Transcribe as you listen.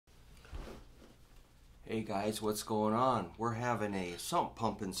Hey guys, what's going on? We're having a sump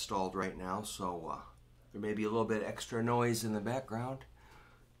pump installed right now, so there may be a little bit extra noise in the background.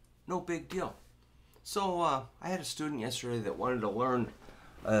 No big deal. So I had a student yesterday that wanted to learn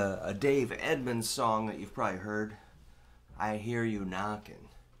a Dave Edmunds song that you've probably heard, I Hear You Knockin'.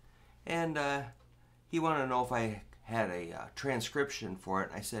 And he wanted to know if I had a transcription for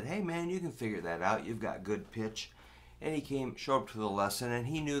it. I said, hey man, you can figure that out. You've got good pitch. And he showed up to the lesson, and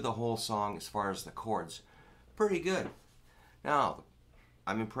he knew the whole song as far as the chords. Pretty good. Now,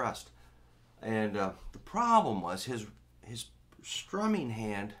 I'm impressed. And the problem was his strumming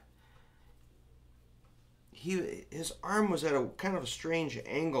hand. His arm was at a kind of a strange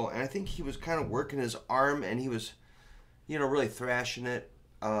angle, and I think he was kind of working his arm, and he was, really thrashing it,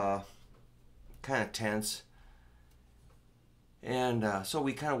 kind of tense. And so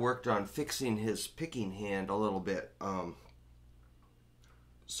we kind of worked on fixing his picking hand a little bit.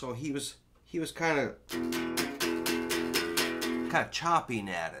 So he was kind of chopping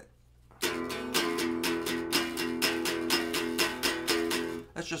at it.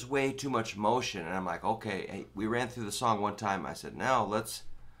 That's just way too much motion. And I'm like, okay. Hey, we ran through the song one time. I said, now let's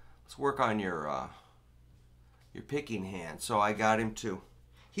work on your picking hand. So I got him to.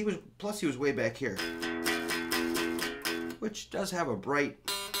 He was way back here, which does have a bright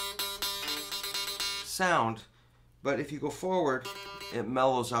sound, but if you go forward, it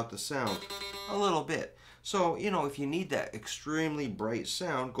mellows out the sound a little bit. So, if you need that extremely bright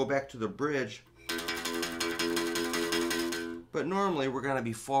sound, go back to the bridge. But normally we're going to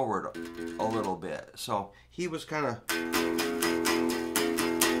be forward a little bit. So he was kind of,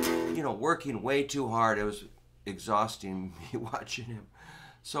 working way too hard. It was exhausting me watching him.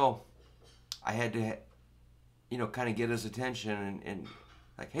 So I had to kind of get his attention and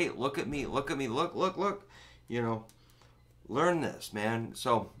like, hey, look at me, look, learn this, man.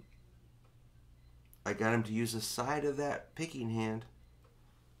 So I got him to use the side of that picking hand,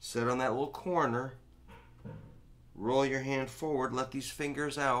 sit on that little corner, roll your hand forward, let these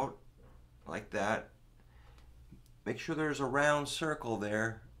fingers out like that. Make sure there's a round circle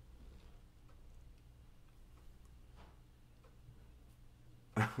there.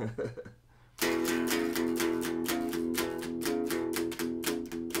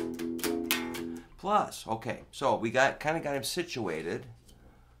 Plus, okay, so we kind of got him situated.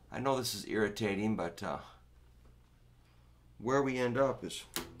 I know this is irritating, but where we end up is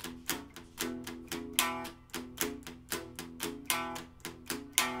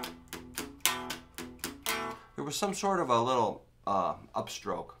there was some sort of a little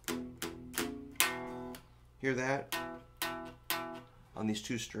upstroke. Hear that? On these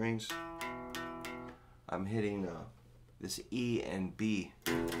two strings, I'm hitting this E and B.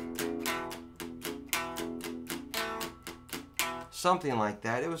 Something like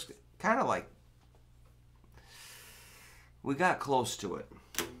that. It was kind of like we got close to it.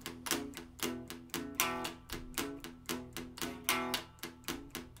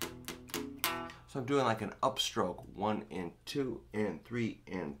 So I'm doing like an upstroke, 1 and 2 and 3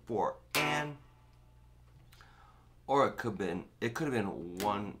 and 4 and, or it could have been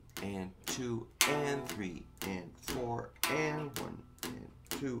 1 and 2 and 3 and 4 and 1 and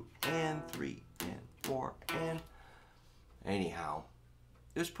 2 and 3 and 4 and. Anyhow,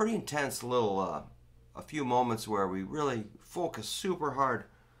 it was pretty intense. A few moments where we really focused super hard.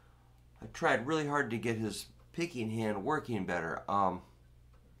 I tried really hard to get his picking hand working better.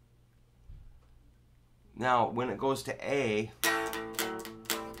 Now, when it goes to A,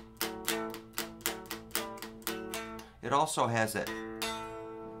 it also has that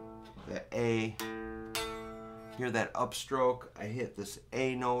A. Hear that upstroke? I hit this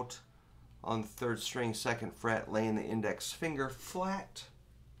A note on the 3rd string, 2nd fret, laying the index finger flat.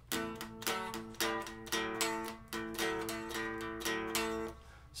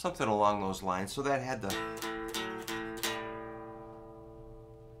 Something along those lines. So that had the...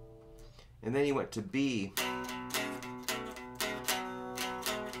 And then he went to B.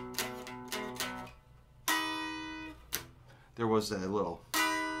 There was a little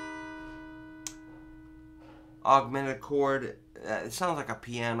augmented chord. It sounds like a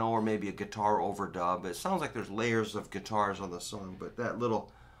piano or maybe a guitar overdub. It sounds like there's layers of guitars on the song, but that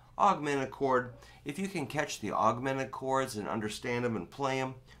little augmented chord, if you can catch the augmented chords and understand them and play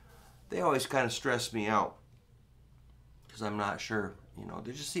them, they always kind of stress me out because I'm not sure,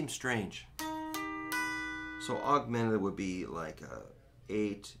 they just seem strange. So augmented would be like a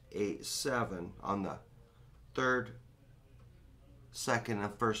 8, 8, 7 on the 3rd, 2nd,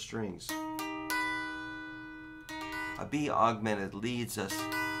 and 1st strings. A B augmented leads us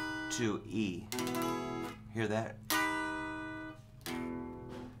to E. Hear that?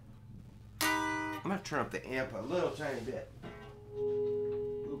 I'm going to turn up the amp a little tiny bit.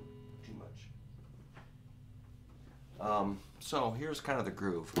 Oop, too much. So here's kind of the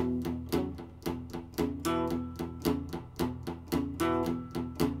groove.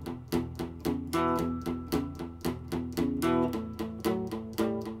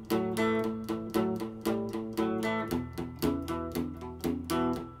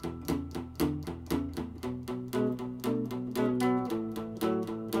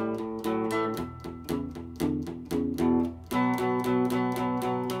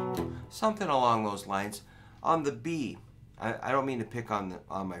 Something along those lines. On the B, I don't mean to pick on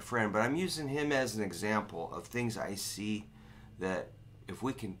my friend, but I'm using him as an example of things I see that if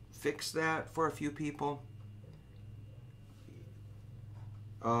we can fix that for a few people.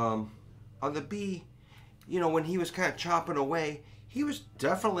 On the B, you know, when he was kind of chopping away, he was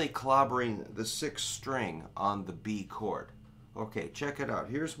definitely clobbering the 6th string on the B chord. Okay, check it out.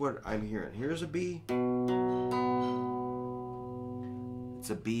 Here's what I'm hearing. Here's a B.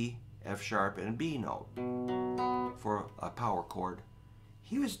 It's a B, F sharp, and B note for a power chord.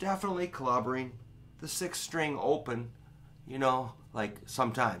 He was definitely clobbering the 6th string open, you know, like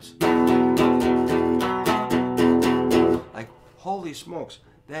sometimes. Like, holy smokes,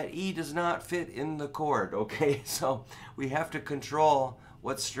 that E does not fit in the chord, okay? So we have to control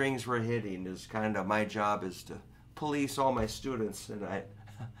what strings we're hitting. Is kind of my job, is to police all my students, and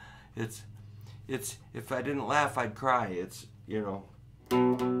it's if I didn't laugh, I'd cry. It's, you know.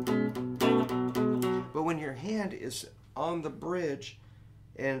 But when your hand is on the bridge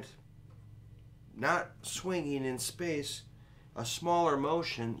and not swinging in space, a smaller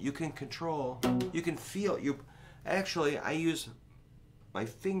motion, you can control, you can feel. Actually, I use my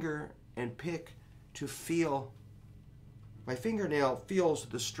finger and pick to feel. My fingernail feels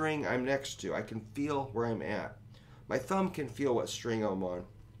the string I'm next to. I can feel where I'm at. My thumb can feel what string I'm on.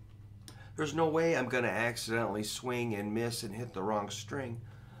 There's no way I'm going to accidentally swing and miss and hit the wrong string.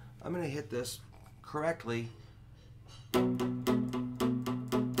 I'm going to hit this correctly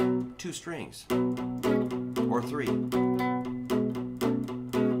 2 strings or 3.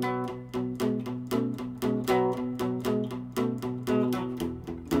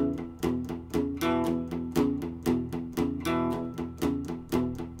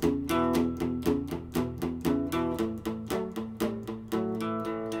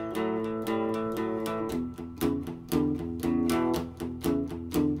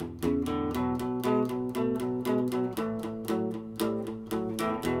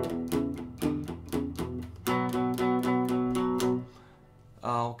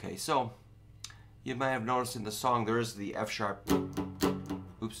 Okay, so you might have noticed in the song there is the F sharp.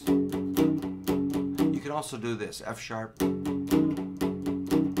 Oops. You can also do this: F sharp, A,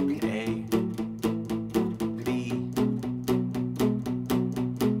 B,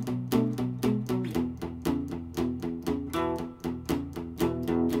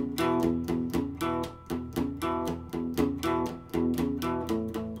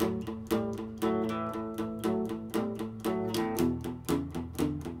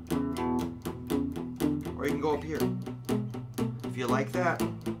 or you can go up here if you like that.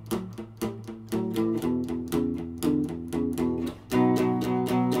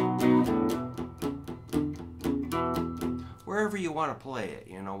 Wherever you want to play it,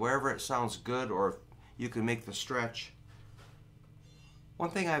 you know, wherever it sounds good, or you can make the stretch. One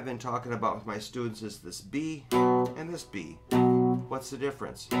thing I've been talking about with my students is this B and this B. What's the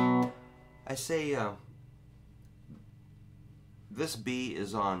difference? I say this B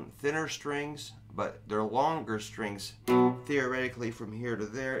is on thinner strings, but their longer strings, theoretically from here to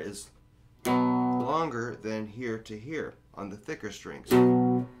there, is longer than here to here on the thicker strings.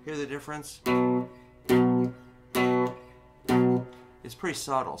 Hear the difference? It's pretty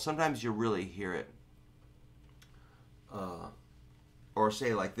subtle. Sometimes you really hear it. Or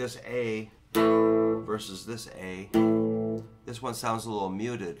say like this A versus this A. This one sounds a little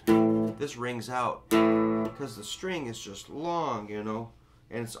muted. This rings out because the string is just long, you know,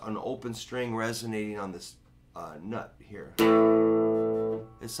 and it's an open string resonating on this nut here.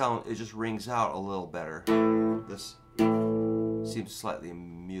 It just rings out a little better. This seems slightly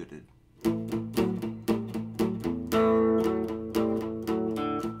muted.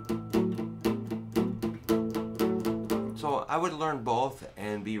 So I would learn both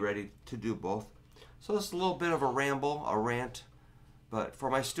and be ready to do both. So it's a little bit of a ramble, a rant, but for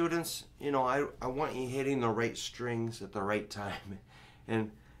my students, you know, I want you hitting the right strings at the right time.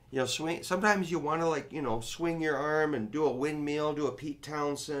 And, you know, swing. Sometimes you want to, like, you know, swing your arm and do a windmill, do a Pete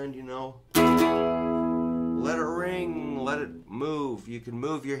Townsend, you know. Let it ring, let it move. You can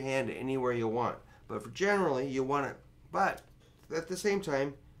move your hand anywhere you want. But generally, you want it, but at the same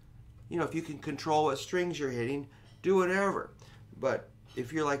time, you know, if you can control what strings you're hitting, do whatever. But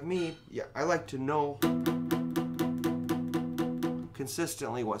if you're like me, yeah, I like to know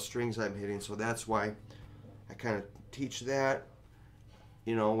consistently what strings I'm hitting, so that's why I kind of teach that.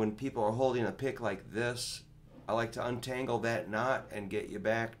 You know, when people are holding a pick like this, I like to untangle that knot and get you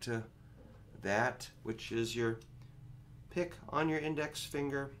back to that, which is your pick on your index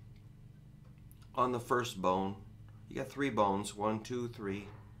finger on the first bone. You got 3 bones, 1, 2, 3.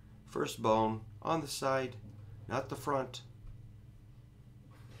 First bone on the side, not the front.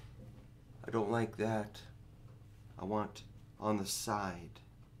 I don't like that. I want on the side.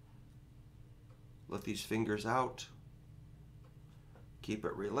 Let these fingers out. Keep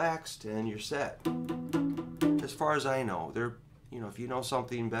it relaxed and you're set. As far as I know, you know, if you know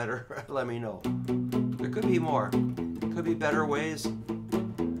something better, let me know. There could be more. Could be better ways.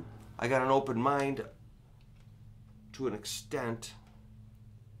 I got an open mind to an extent.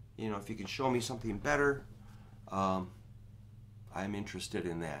 You know, if you can show me something better, I'm interested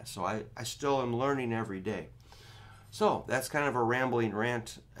in that. So I still am learning every day. So that's kind of a rambling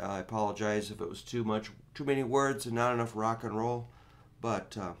rant. I apologize if it was too many words and not enough rock and roll.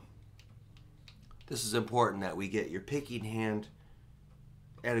 But this is important that we get your picking hand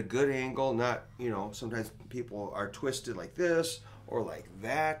at a good angle. Not, you know, sometimes people are twisted like this or like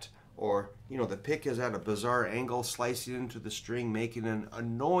that, or, you know, the pick is at a bizarre angle, slicing into the string, making an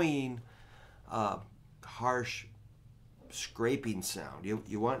annoying, harsh scraping sound.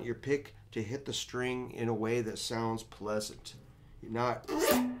 You want your pick to hit the string in a way that sounds pleasant. You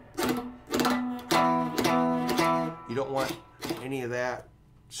don't want any of that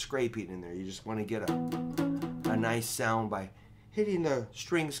scraping in there. You just want to get a nice sound by hitting the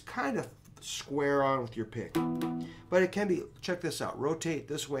strings kind of square on with your pick. But it can be, check this out, rotate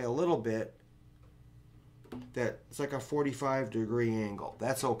this way a little bit. It's like a 45-degree angle.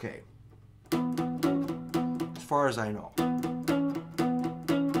 That's okay, as far as I know.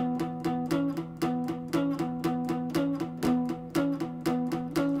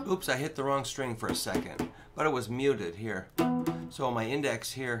 Oops, I hit the wrong string for a second, but it was muted here. So my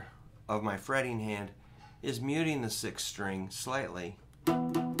index here of my fretting hand is muting the 6th string slightly.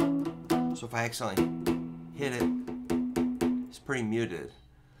 So if I accidentally hit it, it's pretty muted.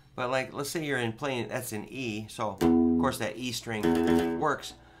 But like, let's say you're playing, that's an E, so of course that E string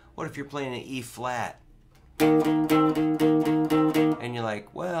works. What if you're playing an E flat? And you're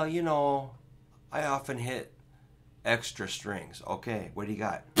like, well, you know, I often hit extra strings. Okay, what do you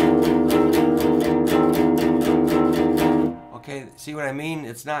got? Okay, see what I mean?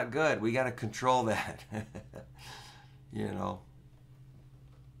 It's not good. We got to control that. You know.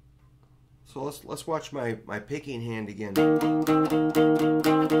 So let's watch my picking hand again.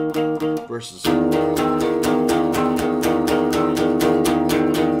 Versus.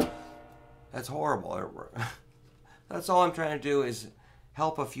 That's horrible. That's all I'm trying to do is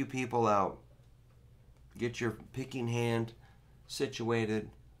help a few people out. Get your picking hand situated,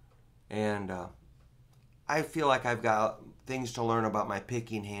 and I feel like I've got things to learn about my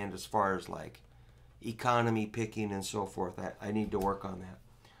picking hand as far as like economy picking and so forth. I need to work on that.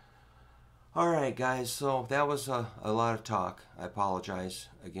 Alright guys, so that was a lot of talk. I apologize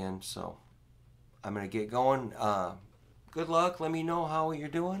again, so I'm going to get going. Good luck, let me know how you're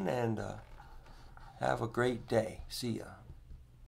doing, and have a great day. See ya.